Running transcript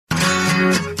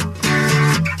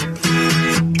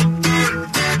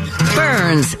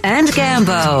Burns and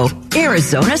Gambo,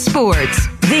 Arizona Sports,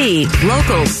 the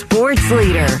local sports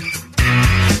leader.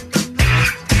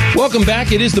 Welcome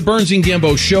back. It is the Burns and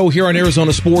Gambo Show here on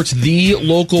Arizona Sports, the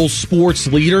local sports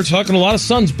leader. Talking a lot of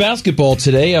Suns basketball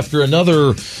today after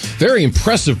another very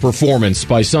impressive performance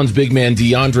by Suns big man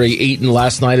DeAndre Ayton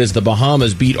last night as the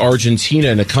Bahamas beat Argentina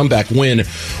in a comeback win,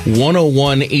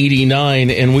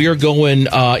 101-89. And we are going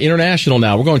international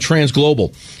now. We're going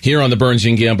trans-global here on the Burns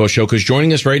and Gambo Show, because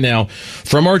joining us right now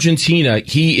from Argentina,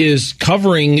 he is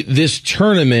covering this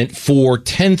tournament for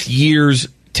 10th year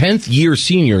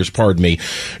seniors,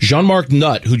 Marc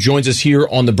Nutt, who joins us here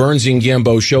on the Burns and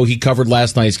Gambo Show. He covered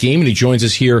last night's game, and he joins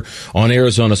us here on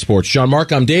Arizona Sports.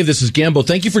 Marc, I'm Dave. This is Gambo.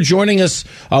 Thank you for joining us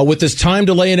with this time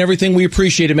delay and everything. We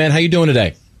appreciate it, man. How you doing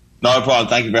today? No problem.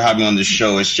 Thank you for having me on the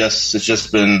show. It's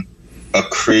just been a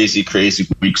crazy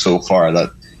week so far.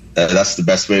 That's the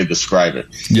best way to describe it.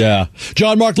 Yeah.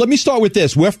 Marc, let me start with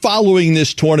this. We're following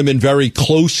this tournament very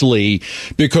closely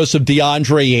because of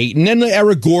DeAndre Ayton and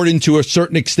Eric Gordon to a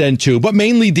certain extent too, but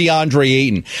mainly DeAndre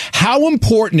Ayton. How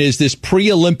important is this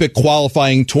pre-Olympic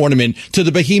qualifying tournament to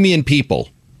the Bahamian people?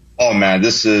 Oh man,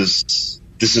 this is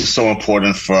so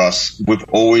important for us. We've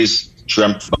always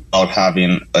dreamt about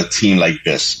having a team like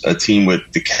this, a team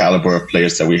with the caliber of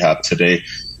players that we have today.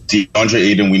 DeAndre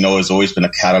Ayton, we know, has always been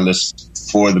a catalyst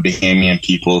for the Bahamian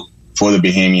people, for the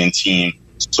Bahamian team.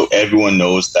 So everyone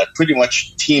knows that pretty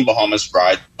much Team Bahamas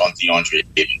rides on DeAndre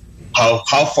Ayton.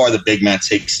 How far the big man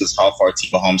takes us, how far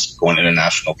Team Bahamas can go in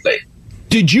international play.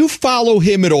 Did you follow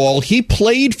him at all? He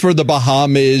played for the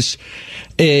Bahamas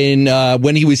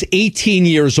when he was 18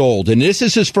 years old, and this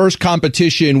is his first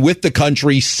competition with the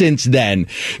country since then.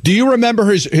 Do you remember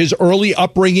his early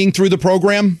upbringing through the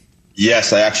program?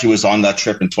 Yes, I actually was on that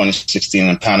trip in 2016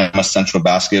 in Panama Central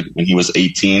Basket when he was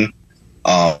 18.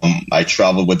 I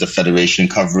traveled with the Federation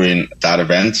covering that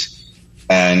event.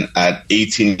 And at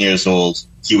 18 years old,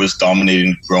 he was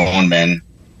dominating grown men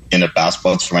in a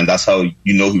basketball tournament. That's how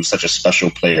you know he was such a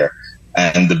special player.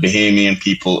 And the Bahamian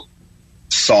people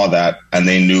saw that, and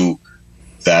they knew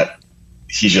that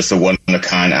he's just a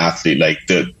one-of-a-kind athlete. Like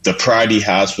the pride he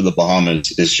has for the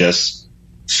Bahamas is just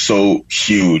so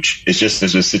huge. It's just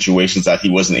there's situations that he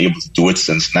wasn't able to do it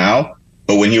since now.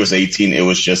 But when he was 18, it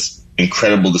was just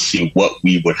incredible to see what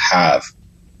we would have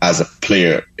as a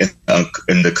player in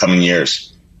the coming years.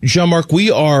 Marc,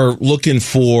 we are looking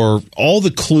for all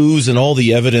the clues and all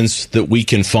the evidence that we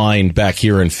can find back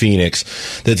here in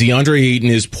Phoenix that DeAndre Ayton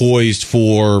is poised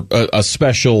for a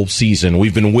special season.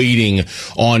 We've been waiting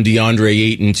on DeAndre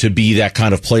Ayton to be that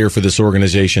kind of player for this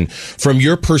organization. From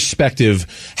your perspective,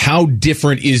 how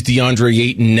different is DeAndre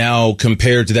Ayton now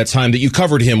compared to that time that you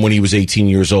covered him when he was 18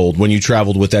 years old, when you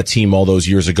traveled with that team all those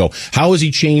years ago? How has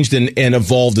he changed and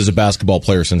evolved as a basketball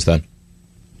player since then?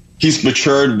 He's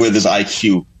matured with his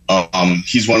IQ.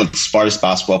 He's one of the smartest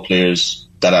basketball players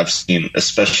that I've seen,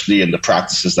 especially in the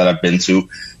practices that I've been to.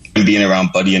 And being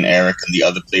around Buddy and Eric and the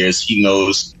other players, he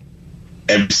knows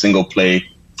every single play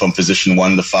from position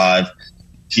 1 to 5.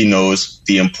 He knows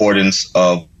the importance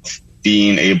of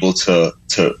being able to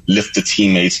lift the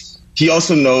teammates. He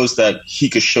also knows that he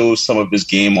could show some of his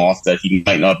game off that he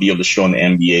might not be able to show in the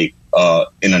NBA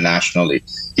internationally.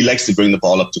 He likes to bring the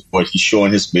ball up to court. He's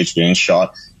showing his mid-range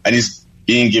shot, and he's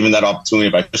being given that opportunity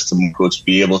by Mr. Marco to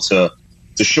be able to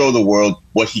show the world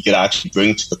what he could actually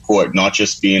bring to the court, not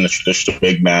just being a traditional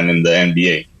big man in the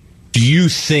NBA. Do you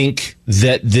think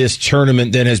that this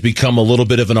tournament then has become a little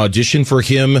bit of an audition for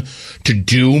him to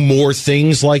do more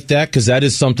things like that? Because that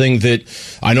is something that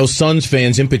I know Suns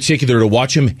fans in particular, to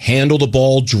watch him handle the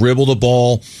ball, dribble the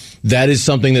ball, that is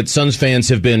something that Suns fans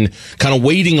have been kind of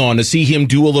waiting on to see him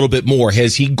do a little bit more.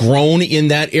 Has he grown in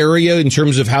that area in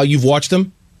terms of how you've watched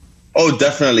him? Oh,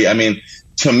 definitely. I mean,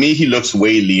 to me, he looks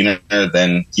way leaner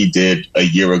than he did a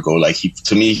year ago. Like,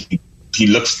 to me, he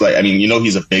looks like, I mean, you know,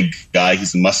 he's a big guy,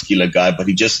 he's a muscular guy, but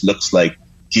he just looks like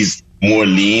he's more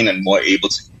lean and more able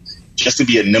to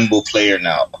be a nimble player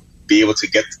now, be able to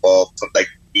get the ball. Like,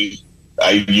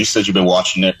 you said you've been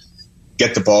watching it,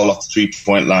 get the ball off the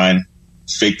 3-point line,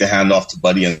 fake the handoff to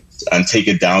Buddy and take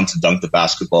it down to dunk the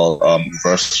basketball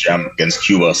versus jam against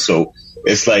Cuba. So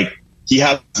it's like he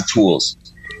has the tools.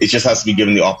 It just has to be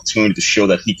given the opportunity to show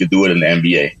that he could do it in the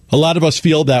NBA. A lot of us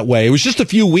feel that way. It was just a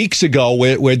few weeks ago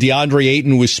where DeAndre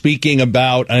Ayton was speaking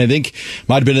about, and I think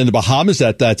might have been in the Bahamas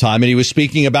at that time, and he was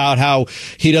speaking about how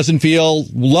he doesn't feel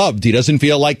loved. He doesn't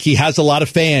feel like he has a lot of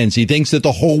fans. He thinks that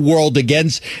the whole world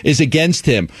is against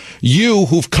him. You,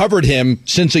 who've covered him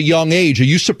since a young age, are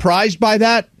you surprised by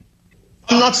that?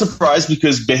 I'm not surprised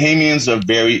because Bahamians are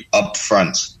very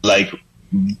upfront. Like,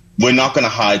 we're not going to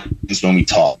hide things when we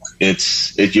talk.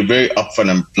 You're very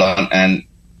upfront and blunt, and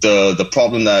the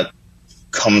problem that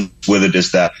comes with it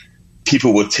is that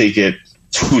people would take it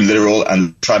too literal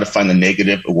and try to find the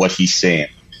negative of what he's saying.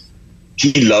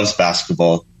 He loves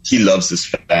basketball. He loves his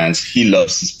fans. He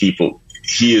loves his people.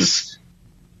 He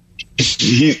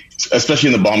especially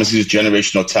in the Bahamas, he's a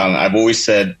generational talent. I've always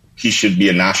said he should be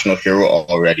a national hero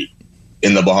already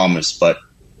in the Bahamas, but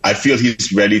I feel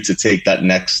he's ready to take that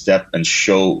next step and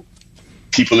show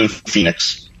people in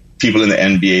Phoenix, people in the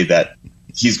NBA, that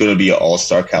he's going to be an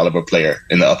all-star caliber player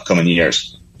in the upcoming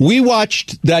years. We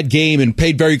watched that game and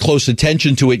paid very close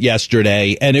attention to it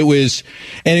yesterday, and it was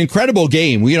an incredible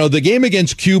game. You know, the game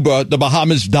against Cuba, the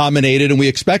Bahamas dominated, and we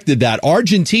expected that.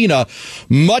 Argentina,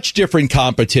 much different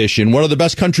competition, one of the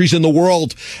best countries in the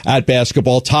world at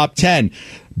basketball, top 10.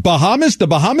 The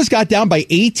Bahamas got down by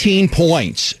 18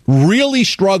 points, really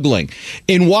struggling.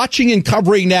 In watching and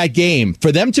covering that game,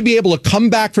 for them to be able to come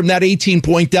back from that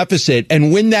 18-point deficit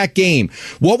and win that game,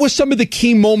 what were some of the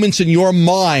key moments in your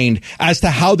mind as to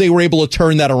how they were able to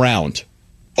turn that around?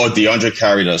 Oh, DeAndre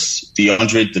carried us.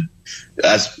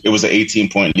 As it was an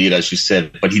 18-point lead, as you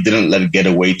said, but he didn't let it get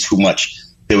away too much.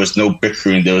 There was no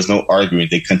bickering. There was no arguing.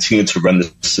 They continued to run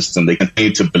the system. They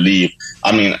continued to believe.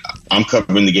 I mean, I'm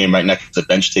covering the game right next to the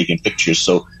bench taking pictures.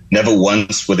 So never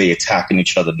once were they attacking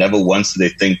each other. Never once did they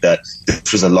think that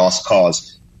this was a lost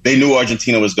cause. They knew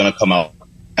Argentina was going to come out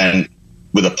and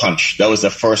with a punch. That was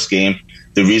their first game.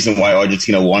 The reason why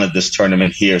Argentina wanted this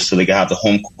tournament here, so they could have the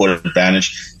home court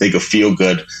advantage. They could feel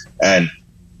good. And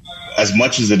as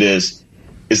much as it is,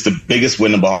 it's the biggest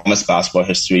win in Bahamas basketball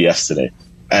history yesterday.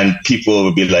 And people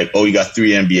would be like, oh, you got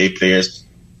 3 NBA players.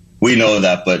 We know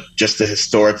that, but just the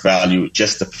historic value,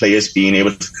 just the players being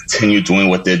able to continue doing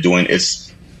what they're doing,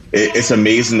 it's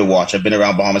amazing to watch. I've been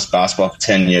around Bahamas basketball for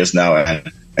 10 years now, and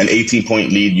an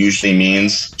 18-point lead usually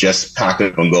means just pack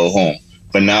it up and go home.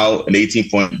 But now an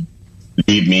 18-point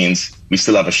lead means we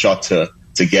still have a shot to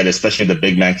get it, especially if the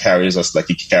big man carries us like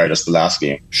he carried us the last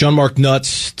game. Marc Nutt,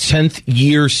 10th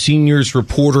year seniors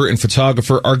reporter and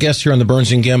photographer, our guest here on the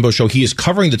Burns and Gambo Show. He is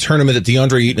covering the tournament that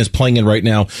DeAndre Ayton is playing in right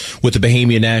now with the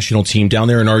Bahamian national team down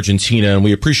there in Argentina, and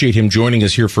we appreciate him joining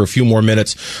us here for a few more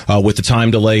minutes with the time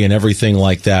delay and everything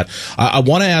like that. I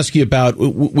want to ask you about,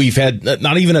 we've had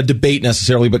not even a debate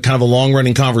necessarily, but kind of a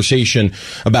long-running conversation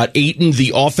about Ayton,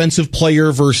 the offensive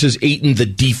player, versus Ayton, the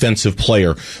defensive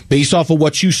player. Based off of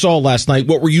what you saw last night,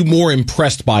 what were you more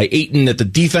impressed by, Ayton at the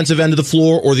defensive end of the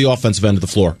floor or the offensive end of the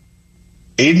floor?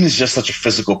 Ayton is just such a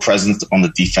physical presence on the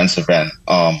defensive end.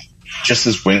 Just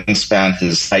his wingspan,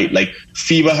 his height. Like,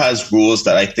 FIBA has rules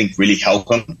that I think really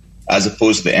help him, as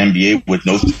opposed to the NBA with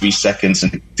no 3 seconds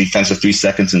and defensive 3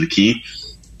 seconds in the key.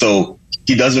 So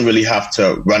he doesn't really have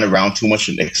to run around too much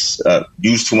and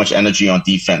use too much energy on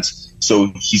defense.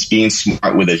 So he's being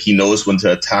smart with it. He knows when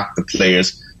to attack the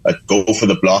players, go for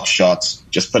the block shots,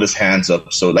 just put his hands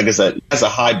up. So like I said, he has a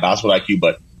high basketball IQ,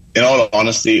 but in all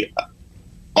honesty,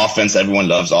 offense, everyone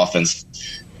loves offense.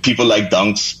 People like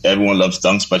dunks, everyone loves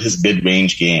dunks, but his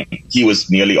mid-range game, he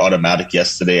was nearly automatic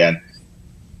yesterday.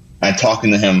 And talking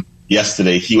to him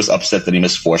yesterday, he was upset that he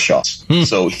missed 4 shots.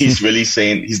 So he's really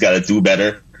saying he's got to do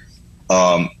better,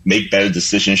 make better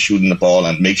decisions shooting the ball,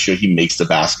 and make sure he makes the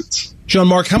baskets.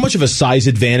 Marc, how much of a size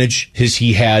advantage has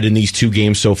he had in these 2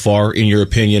 games so far, in your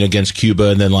opinion, against Cuba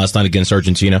and then last night against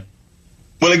Argentina?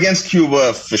 Well, against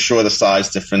Cuba, for sure, the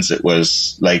size difference, it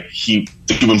was like the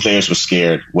Cuban players were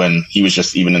scared when he was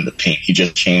just even in the paint. He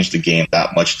just changed the game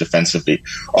that much defensively.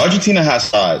 Argentina has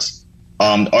size.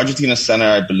 Argentina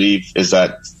center, I believe, is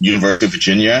at University of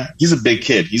Virginia. He's a big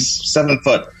kid. He's 7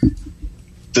 foot.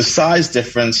 The size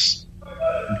difference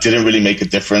didn't really make a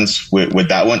difference with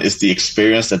that one. It's the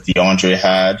experience that DeAndre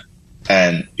had.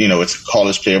 And, it's a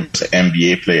college player versus an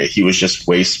NBA player. He was just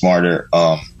way smarter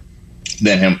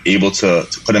than him, able to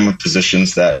put him in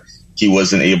positions that he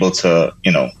wasn't able to,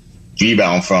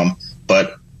 rebound from.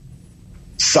 But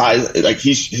size, like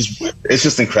it's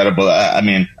just incredible.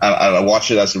 I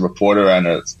watch it as a reporter,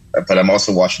 but I'm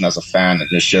also watching as a fan. And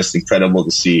it's just incredible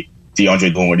to see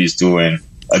DeAndre doing what he's doing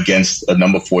against a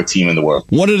number 4 team in the world.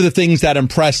 One of the things that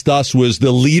impressed us was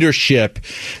the leadership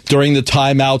during the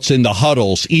timeouts and the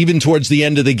huddles, even towards the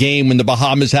end of the game when the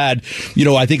Bahamas had,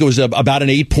 I think it was about an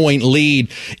 8-point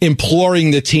lead,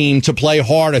 imploring the team to play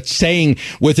hard, saying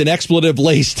with an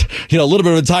expletive-laced, a little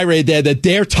bit of a tirade there, that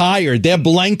they're tired, they're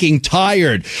blanking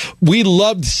tired. We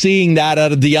loved seeing that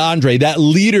out of DeAndre, that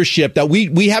leadership that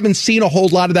we haven't seen a whole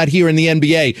lot of that here in the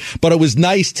NBA, but it was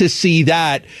nice to see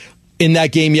that in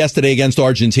that game yesterday against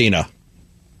Argentina.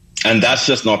 And that's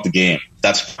just not the game.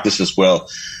 That's practice as well.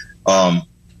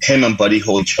 him and Buddy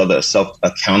hold each other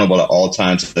accountable at all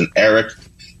times. And Eric,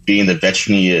 being the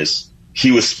veteran he is,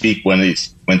 he will speak when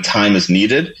time is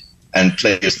needed, and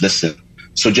players listen.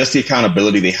 So just the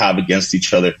accountability they have against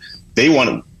each other, they want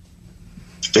to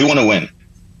win.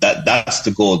 That's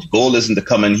the goal. The goal isn't to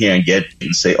come in here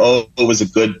and say, oh,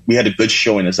 we had a good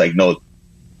showing. It's like, no,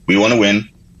 we want to win.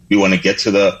 We want to get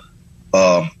to the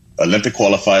Olympic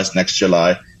qualifiers next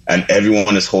July, and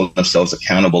everyone is holding themselves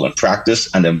accountable in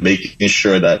practice, and they're making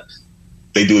sure that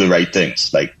they do the right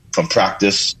things, like from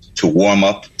practice to warm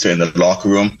up to in the locker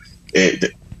room.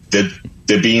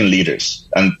 They're being leaders,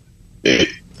 and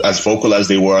as vocal as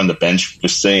they were on the bench,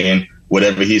 just saying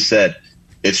whatever he said,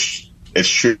 it's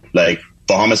true. Like,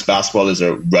 Bahamas basketball is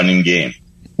a running game.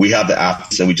 We have the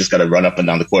athletes, and we just got to run up and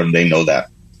down the court, and they know that.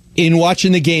 In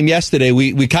watching the game yesterday,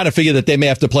 we kind of figured that they may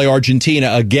have to play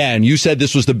Argentina again. You said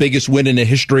this was the biggest win in the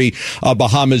history of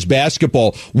Bahamas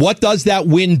basketball. What does that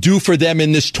win do for them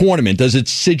in this tournament? Does it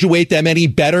situate them any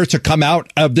better to come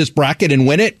out of this bracket and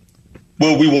win it?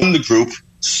 Well, we won the group,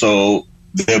 so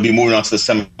they'll be moving on to the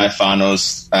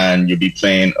semifinals, and you'll be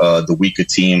playing the weaker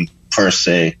team, per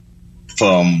se,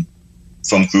 from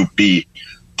Group B.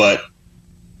 But,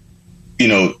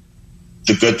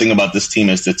 the good thing about this team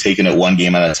is they're taking it one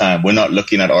game at a time. We're not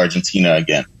looking at Argentina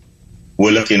again.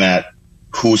 We're looking at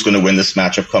who's going to win this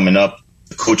matchup coming up.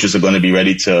 The coaches are going to be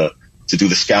ready to do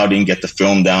the scouting, get the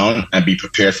film down, and be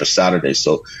prepared for Saturday.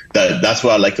 So that's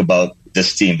what I like about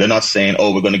this team. They're not saying,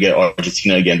 oh, we're going to get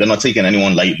Argentina again. They're not taking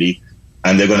anyone lightly,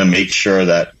 and they're going to make sure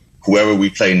that whoever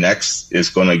we play next is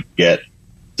going to get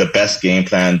the best game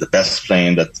plan, the best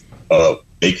playing that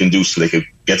they can do, so they could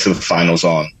get to the finals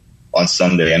on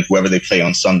Sunday, and whoever they play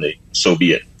on Sunday, so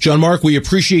be it. John Marc, we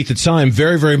appreciate the time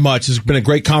very, very much. It's been a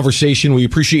great conversation. We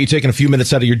appreciate you taking a few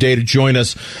minutes out of your day to join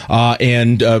us,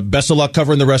 and best of luck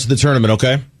covering the rest of the tournament,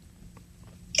 okay?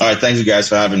 All right, thanks you guys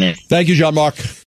for having me. Thank you, John Marc.